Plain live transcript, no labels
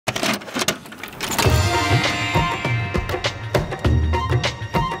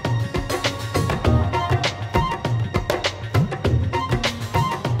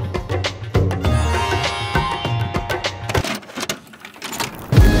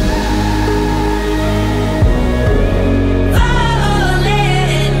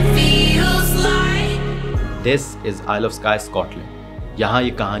This is oil of sky Scotland. यहाँ ये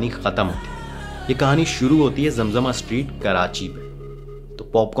कहानी ख़त्म होती है। ये कहानी शुरू होती है जमजमा स्ट्रीट कराची पे। तो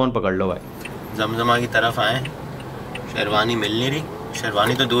पॉपकॉर्न पकड़ लो भाई। जमजमा की तरफ आए, शेरवानी मिल नहीं रही।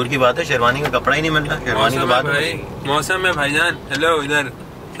 शेरवानी तो दूर की बात है, शेरवानी का कपड़ा ही नहीं मिल रहा। शेरवानी की बात है, मौसम है भाईजान। हेलो, इधर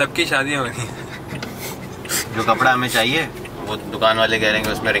सबकी शादियाँ हो रही हैं। जो कपड़ा हमें चाहिए वो दुकान वाले कह रहे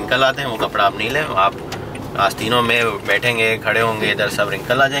हैं उसमें रिंकल आते हैं, वो कपड़ा आप नहीं लें। आप आस्तीनों में बैठेंगे, खड़े होंगे, इधर सब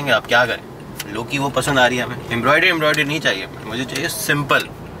रिंकल आ जाएंगे। आप क्या करें? लुक ही वो पसंद आ रही है हमें। एम्ब्रॉयडरी नहीं चाहिए, मुझे चाहिए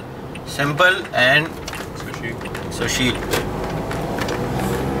सिंपल एंड सुशील।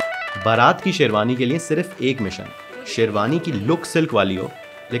 बारात की शेरवानी के लिए सिर्फ एक मिशन, शेरवानी की लुक सिल्क वाली हो,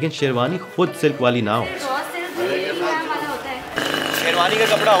 लेकिन शेरवानी खुद सिल्क वाली ना हो। शेरवानी का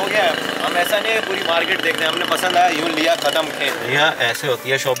कपड़ा हो गया है, हम ऐसा नहीं है पूरी मार्केट देखते हैं, हमने पसंद आया यूँ लिया, खत्म खेल। यहाँ ऐसे होती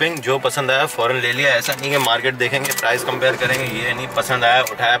है शॉपिंग, जो पसंद आया फ़ौरन ले लिया। ऐसा नहीं कि मार्केट देखेंगे, प्राइस कंपेयर करेंगे, ये नहीं पसंद आया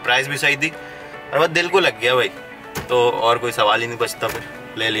उठाया, प्राइस भी सही थी और बस दिल को लग गया भाई, तो और कोई सवाल ही नहीं बचता, फिर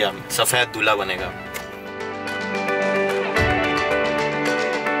ले लिया। सफ़ेद दूल्हा बनेगा।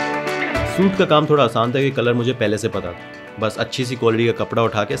 सूट का काम थोड़ा आसान था कि कलर मुझे पहले से पता था, बस अच्छी सी क्वालिटी का कपड़ा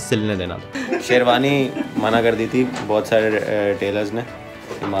उठा के सिलने देना था। शेरवानी मना कर दी थी बहुत सारे टेलर्स ने,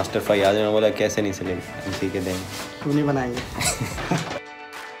 मास्टर फैयाज ने बोला कैसे नहीं सिलेंगे, हम सी के देंगे, क्यों नहीं बनाएंगे।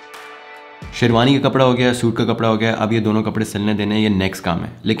 शेरवानी का कपड़ा हो गया, सूट का कपड़ा हो गया, अब ये दोनों कपड़े सिलने देने ये नेक्स्ट काम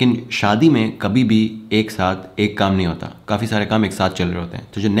है। लेकिन शादी में कभी भी एक साथ एक काम नहीं होता, काफ़ी सारे काम एक साथ चल रहे होते हैं।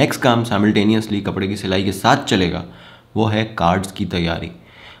 तो जो नेक्स्ट काम साइमल्टेनियसली कपड़े की सिलाई के साथ चलेगा वो है कार्ड्स की तैयारी।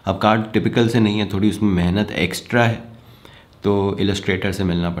 अब कार्ड टिपिकल से नहीं है, थोड़ी उसमें मेहनत एक्स्ट्रा है, तो इलस्ट्रेटर से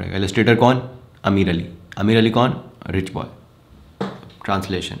मिलना पड़ेगा। इलस्ट्रेटर कौन? अमीर अली। अमीर अली कौन? Rich boy.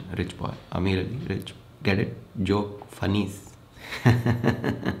 Translation, rich boy, अमीर Ali, rich. Get it? Joke, फनीस।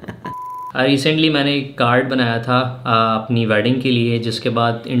 Recently मैंने एक कार्ड बनाया था अपनी वेडिंग के लिए, जिसके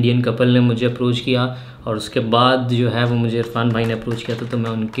बाद इंडियन कपल ने मुझे अप्रोच किया और उसके बाद जो है वो मुझे इरफान भाई ने अप्रोच किया था, तो मैं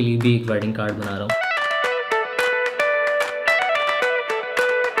उनके लिए भी एक वेडिंग कार्ड बना रहा हूँ।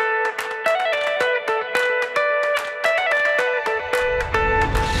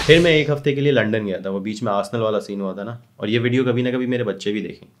 फिर मैं एक हफ्ते के लिए लंदन गया था, वो बीच में आर्सेनल वाला सीन हुआ था ना, और ये वीडियो कभी ना कभी मेरे बच्चे भी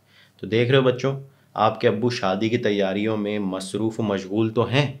देखें। तो देख रहे हो बच्चों, आपके अब्बू शादी की तैयारियों में मसरूफ़ व मशगूल तो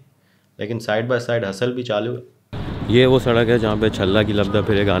हैं, लेकिन साइड बाय साइड हसल भी चालू है। ये वो सड़क है जहाँ पे छल्ला की लब्दा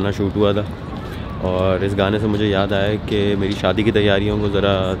फिर एक गाना शूट हुआ था, और इस गाने से मुझे याद आया कि मेरी शादी की तैयारियों को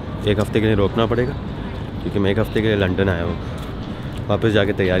ज़रा एक हफ़्ते के लिए रोकना पड़ेगा, क्योंकि मैं एक हफ़्ते के लिए लंदन आया हूँ। वापस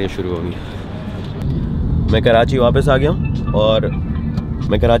जाके तैयारियाँ शुरू होंगी। मैं कराची वापस आ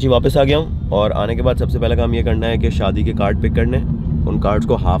गया हूँ और आने के बाद सबसे पहला काम ये करना है कि शादी के कार्ड पिक करने, उन कार्ड्स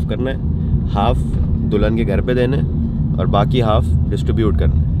को हाफ़ करना है, हाफ़ दुल्हन के घर पे देने और बाकी हाफ़ डिस्ट्रीब्यूट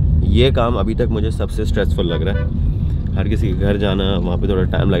करना है। ये काम अभी तक मुझे सबसे स्ट्रेसफुल लग रहा है। हर किसी के घर जाना, वहाँ पे थोड़ा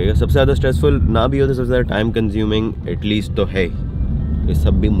टाइम लगेगा। सबसे ज़्यादा स्ट्रेसफुल ना भी हो तो सबसे ज़्यादा टाइम कंज्यूमिंग एटलीस्ट तो है। ये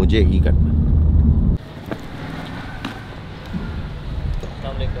सब भी मुझे ही करना है।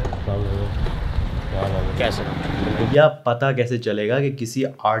 कैसे भैया पता कैसे चलेगा कि किसी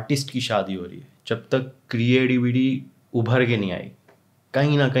आर्टिस्ट की शादी हो रही है जब तक क्रिएटिविटी उभर के नहीं आई?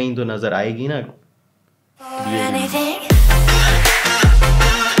 कहीं ना कहीं तो नजर आएगी ना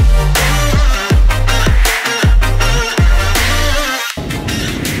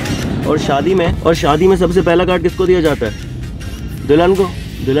और शादी में सबसे पहला कार्ड किसको दिया जाता है? दुल्हन को।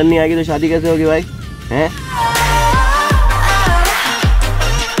 दुल्हन नहीं आएगी तो शादी कैसे होगी भाई? हैं?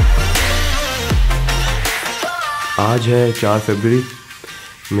 आज है 4 फरवरी।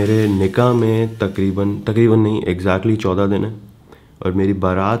 मेरे निकाह में तकरीबन नहीं, एग्जैक्टली 14 दिन है, और मेरी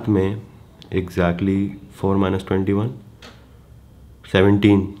बारात में एग्जैक्टली 4 -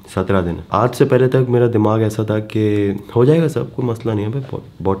 21 17 दिन है। आज से पहले तक मेरा दिमाग ऐसा था कि हो जाएगा सब, कोई मसला नहीं है भाई,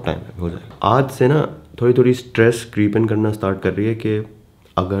 बहुत टाइम है, हो जाएगा। आज से ना थोड़ी स्ट्रेस क्रीप इन करना स्टार्ट कर रही है कि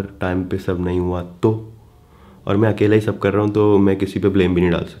अगर टाइम पे सब नहीं हुआ तो, और मैं अकेला ही सब कर रहा हूँ तो मैं किसी पे ब्लेम भी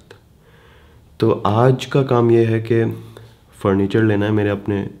नहीं डाल सकता। तो आज का काम ये है कि फर्नीचर लेना है मेरे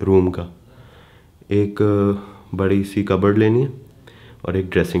अपने रूम का। एक बड़ी सी कबर्ड लेनी है और एक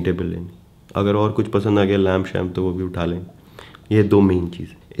ड्रेसिंग टेबल लेनी। अगर और कुछ पसंद आ गया, लैम्प शैम्प, तो वो भी उठा लेंगे। ये 2 मेन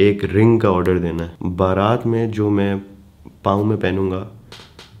चीज़। एक रिंग का ऑर्डर देना है। बारात में जो मैं पाँव में पहनूंगा,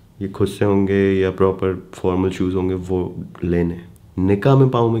 ये खुद से होंगे या प्रॉपर फॉर्मल शूज़ होंगे, वो लेने। निकाह में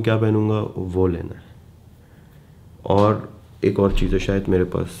पाँव में क्या पहनूंगा वो लेना है। और एक और चीज़ है शायद मेरे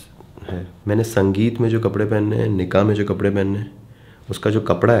पास है, मैंने संगीत में जो कपड़े पहनने हैं, निकाह में जो कपड़े पहनने हैं, उसका जो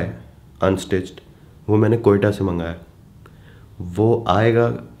कपड़ा है अनस्टिच्ड, वो मैंने कोयटा से मंगाया। वो आएगा,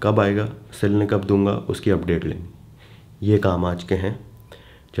 कब आएगा, सिलने कब दूंगा, उसकी अपडेट लेनी। ये काम आज के हैं,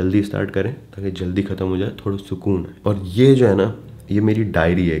 जल्दी स्टार्ट करें ताकि जल्दी ख़त्म हो जाए, थोड़ा सुकून है। और ये जो है ना, ये मेरी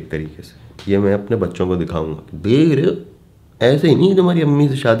डायरी है एक तरीके से। ये मैं अपने बच्चों को दिखाऊंगा, देख रहे हो ऐसे ही नहीं तुम्हारी अम्मी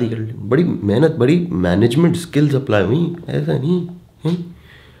से शादी कर ली, बड़ी मेहनत, बड़ी मैनेजमेंट स्किल्स अप्लाई हुई, ऐसा नहीं है।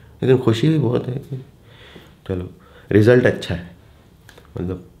 लेकिन खुशी भी बहुत है। चलो रिजल्ट अच्छा है।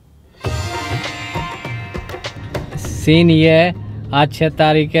 मतलब सीन ये है, आज 6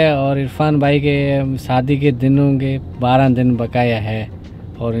 तारीख है और इरफान भाई के शादी के दिन होंगे, 12 दिन बकाया है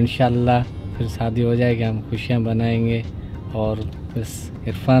और इंशाल्लाह फिर शादी हो जाएगी, हम खुशियाँ बनाएंगे और बस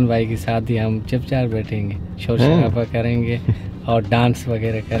इरफान भाई की शादी हम चुपचाप बैठेंगे, शोर शराबा करेंगे और डांस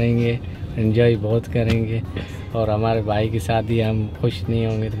वगैरह करेंगे, एंजॉय बहुत करेंगे। और हमारे भाई की शादी हम खुश नहीं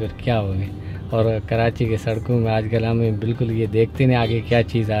होंगे तो फिर क्या होंगे। और कराची के सड़कों में आजकल हमें बिल्कुल ये देखते नहीं आगे क्या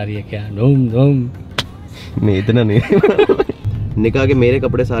चीज़ आ रही है, क्या धूम धूम। नहीं इतना नहीं निकाह के मेरे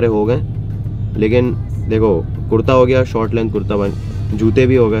कपड़े सारे हो गए, लेकिन देखो कुर्ता हो गया, शॉर्ट लेंथ कुर्ता बन, जूते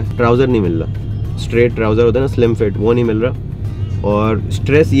भी हो गए, ट्राउज़र नहीं मिल रहा, स्ट्रेट ट्राउज़र होता है ना स्लिम फिट, वो नहीं मिल रहा। और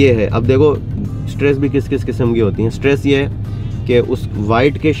स्ट्रेस ये है, अब देखो स्ट्रेस भी किस किस किस्म की होती हैं। स्ट्रेस ये है कि उस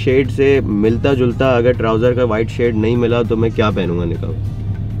वाइट के शेड से मिलता जुलता अगर ट्राउज़र का वाइट शेड नहीं मिला तो मैं क्या पहनूंगा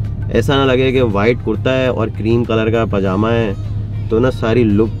निकाह। ऐसा ना लगे कि वाइट कुर्ता है और क्रीम कलर का पजामा है तो ना सारी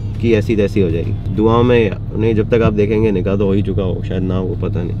लुक की ऐसी तैसी हो जाएगी। दुआओं में नहीं, जब तक आप देखेंगे निकाह तो हो ही चुका हो, शायद ना हो,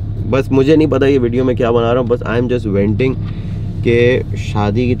 पता नहीं। बस मुझे नहीं पता ये वीडियो में क्या बना रहा हूँ, बस आई एम जस्ट वेंटिंग कि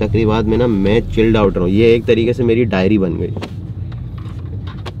शादी की तकरीबात में ना मैं चिल्ड आउट रहूँ। ये एक तरीके से मेरी डायरी बन गई,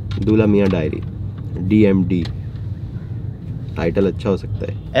 दूल्हा मियाँ डायरी, DMD टाइटल अच्छा हो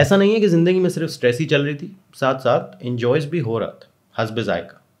सकता है। ऐसा नहीं है कि ज़िंदगी में सिर्फ स्ट्रेस ही चल रही थी, साथ साथ इंजॉयज भी हो रहा था हस्ब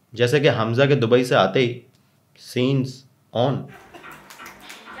ज़ायका। जैसे कि हमज़ा के दुबई से आते ही सीन्स ऑन।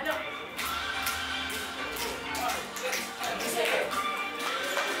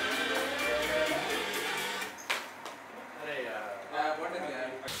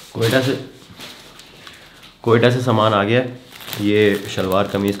 कोयटा से सामान आ गया। ये शलवार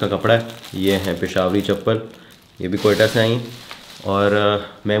कमीज़ का कपड़ा है, ये है पेशावरी चप्पल, ये भी कोयटा से आई, और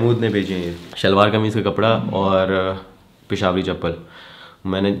महमूद ने भेजे हैं ये शलवार कमीज़ का कपड़ा और पेशावरी चप्पल।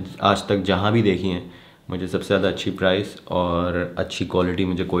 मैंने आज तक जहाँ भी देखी हैं मुझे सबसे ज़्यादा अच्छी प्राइस और अच्छी क्वालिटी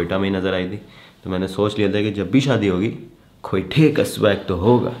मुझे कोयटा में ही नज़र आई थी। तो मैंने सोच लिया था कि जब भी शादी होगी कोयटे का स्वैग तो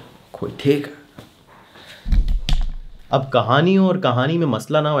होगा, कोयटे का। अब कहानी हो और कहानी में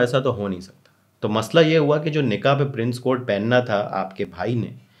मसला ना हो ऐसा तो हो नहीं सकता। तो मसला ये हुआ कि जो निकाह पे प्रिंस कोट पहनना था आपके भाई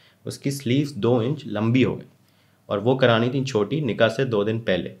ने, उसकी स्लीव्स 2 इंच लंबी हो गई और वो करानी थी छोटी निकाह से 2 दिन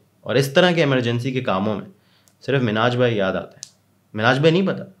पहले। और इस तरह के इमरजेंसी के कामों में सिर्फ मिनाज भाई याद आता है। मिनाज भाई नहीं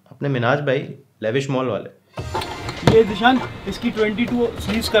पता, अपने मिनाज भाई लेविश मॉल वाले। ये दिशान इसकी 22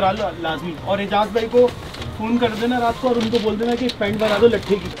 स्लीव्स करा लो लाजमी, और एजाज भाई को फ़ोन कर देना रात को और उनको बोल देना कि पैंट बना दो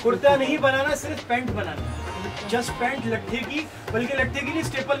लट्ठे की। कुर्ता नहीं बनाना, सिर्फ पैंट बनाना, जस्ट पैंट लट्ठे की, बल्कि लट्ठे की नहीं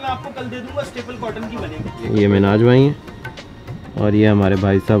स्टेपल मैं आपको कल दे दूंगा, स्टेपल कॉटन की बनेगी। ये मिनाज भाई हैं और ये हमारे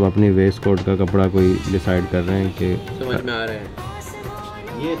भाई साहब अपनी वेस्ट कोट का कपड़ा कोई डिसाइड कर रहे हैं कि समझ में आ रहा है।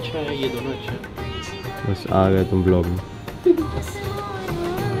 ये अच्छा है, ये दोनों अच्छे हैं। बस आ गए तुम ब्लॉग में।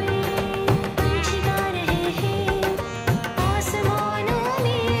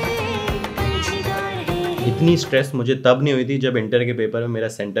 इतनी स्ट्रेस मुझे तब नहीं हुई थी जब इंटर के पेपर में मेरा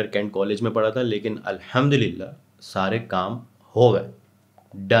सेंटर कैंट कॉलेज में पड़ा था, लेकिन अल्हम्दुलिल्लाह सारे काम हो गए,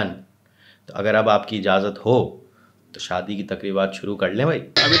 डन। तो अगर अब आपकी इजाज़त हो तो शादी की तकरीबात शुरू कर लें भाई।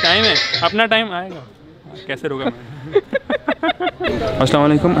 अभी टाइम है, अपना टाइम आएगा, कैसे रोका अस्सलाम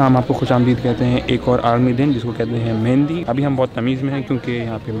वालेकुम, हम आपको खुशामदीद कहते हैं एक और आर्मी दिन जिसको कहते हैं मेहंदी। अभी हम बहुत तमीज़ में हैं क्योंकि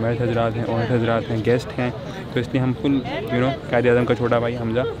यहाँ पे मर्द हजरात हैं, औरत हजरात हैं, गेस्ट हैं, तो इसलिए हम फुल कायद आज़म का छोटा भाई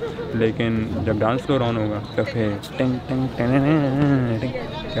हमजा। लेकिन जब डांस फ्लोर ऑन होगा तो फिर टिंग टिंग टिंग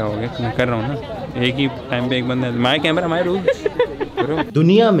क्या हो गया, मैं कर रहा हूँ ना, एक ही टाइम पे एक बंदा, माय कैमरा माय रूल।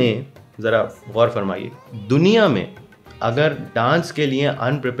 दुनिया में ज़रा गौर फरमाइए, दुनिया में अगर डांस के लिए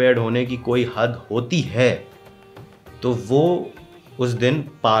अनप्रिपेयर्ड होने की कोई हद होती है तो वो उस दिन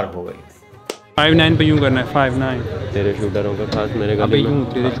पार हो गई। 5-9 पे यूँ करना है, 5-9। तेरे शूटरों का खास मेरे गले में, यूँ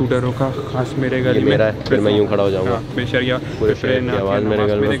तेरे शूटरों का खास मेरे गले में, मेरा है, फिर मैं यूँ खड़ा हो जाऊँगा, बेशरिया पूरे शहर की आवाज़ मेरे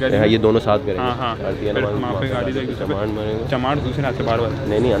गले में। हाँ, ये दोनों साथ करेंगे। हाँ, वहाँ पे गाड़ी से चमाट मारेंगे, चमाट दूसरे हाथ से बार बार,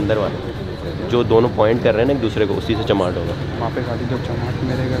 नहीं अंदर वाले जो दोनों पॉइंट कर रहे हैं ना एक दूसरे को, उसी से चमाट होगा। वहाँ पे गाड़ी जब चमाट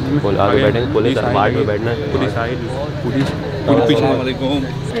मेरे गले में, आगे बैठेंगे, पुलिस बाट में बैठना है, पुलिस पीछे।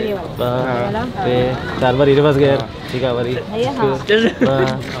 चार बार रिवर्स गया, ठीक है बारी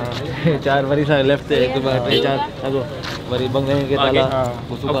 4 बारी सा लेफ्ट से एक बार 4 अगो बारी बंगले के ताला।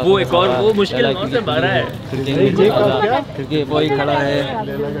 अब वो एक और वो मुश्किल कौन से बारह है, क्योंकि कोई खड़ा है,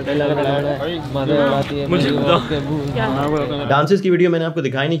 डांसेस की वीडियो मैंने आपको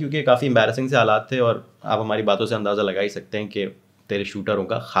दिखाई नहीं क्योंकि काफ़ी एम्बैरसिंग से हालात थे और आप हमारी बातों से अंदाज़ा लगा ही सकते हैं कि तेरे शूटरों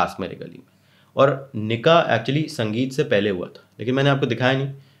का ख़ास मेरे गली में। और निकाह एक्चुअली संगीत से पहले हुआ था, लेकिन मैंने आपको दिखाया नहीं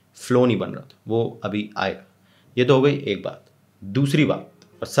फ्लो नहीं बन रहा था, वो अभी आएगा। ये तो हो गई एक बात। दूसरी बात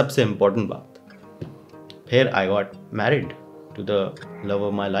और सबसे इम्पोर्टेंट बात, फिर I got married to the love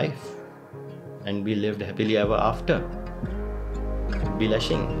of my life and we lived happily ever after.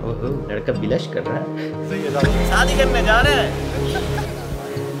 बिलशिंग, ओहो लड़का बिलश कर रहा है। शादी करने जा रहे हैं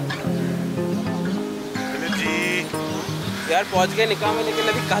यार, पहुंच गए निकाह में, लेकिन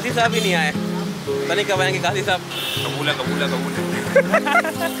अभी काजी साहब ही नहीं आए। पता नहीं कब आएंगे काजी साहब। कबूल है, कबूल है, कबूल है।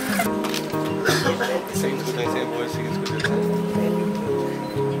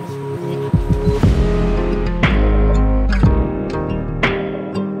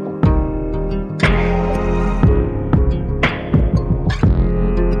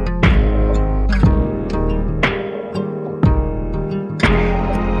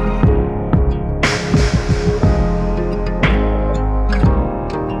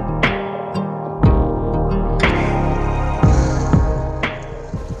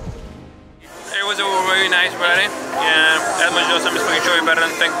 Nice wedding, and as much as I'm just fucking sure you better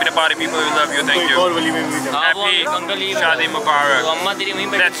than thank the party people who love you. Thank you. Happy Shadi mubarak.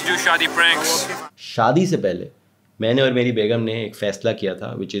 Let's do Shadi pranks. शादी से पहले मैंने और मेरी बेगम ने एक फ़ैसला किया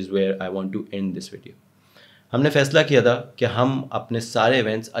था, which is where I want to and this video. हमने फ़ैसला किया था कि हम अपने सारे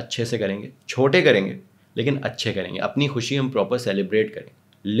इवेंट्स अच्छे से करेंगे, छोटे करेंगे लेकिन अच्छे करेंगे, अपनी खुशी हम प्रॉपर सेलिब्रेट करेंगे,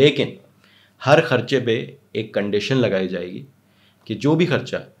 लेकिन हर खर्चे पे एक कंडीशन लगाई जाएगी कि जो भी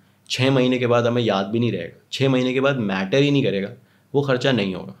खर्चा 6 महीने के बाद हमें याद भी नहीं रहेगा, 6 महीने के बाद मैटर ही नहीं करेगा, वो खर्चा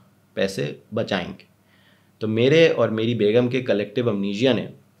नहीं होगा, पैसे बचाएंगे। तो मेरे और मेरी बेगम के कलेक्टिव अमनीजिया ने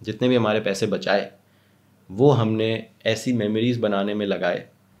जितने भी हमारे पैसे बचाए वो हमने ऐसी मेमोरीज़ बनाने में लगाए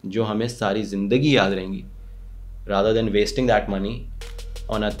जो हमें सारी ज़िंदगी याद रहेंगी, rather than wasting that money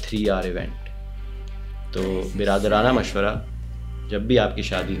on a 3 our event. तो बिरादराना मशवरा, जब भी आपकी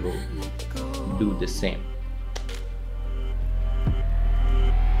शादी हो, डू द सेम।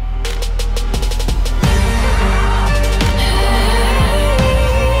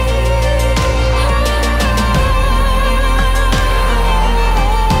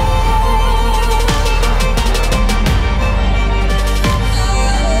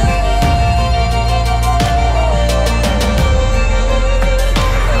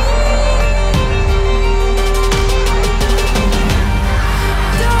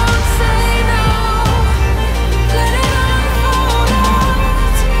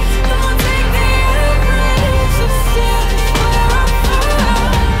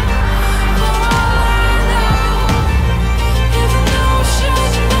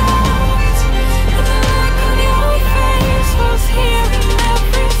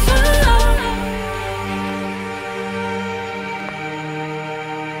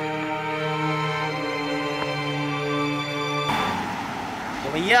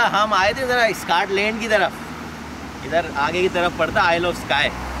 भैया हम आए थे ज़रा स्कॉटलैंड की तरफ, इधर आगे की तरफ पड़ता आइल ऑफ स्काई।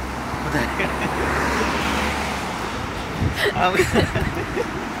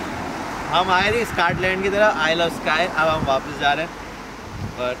 हम आए थे स्कॉटलैंड की तरफ, आइल ऑफ स्काई। अब हम वापस जा रहे हैं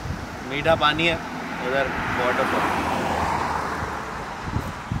और मीठा पानी है उधर, वाटरफॉल।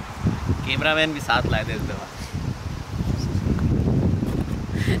 कैमरामैन भी साथ लाए थे इस दफ़ा।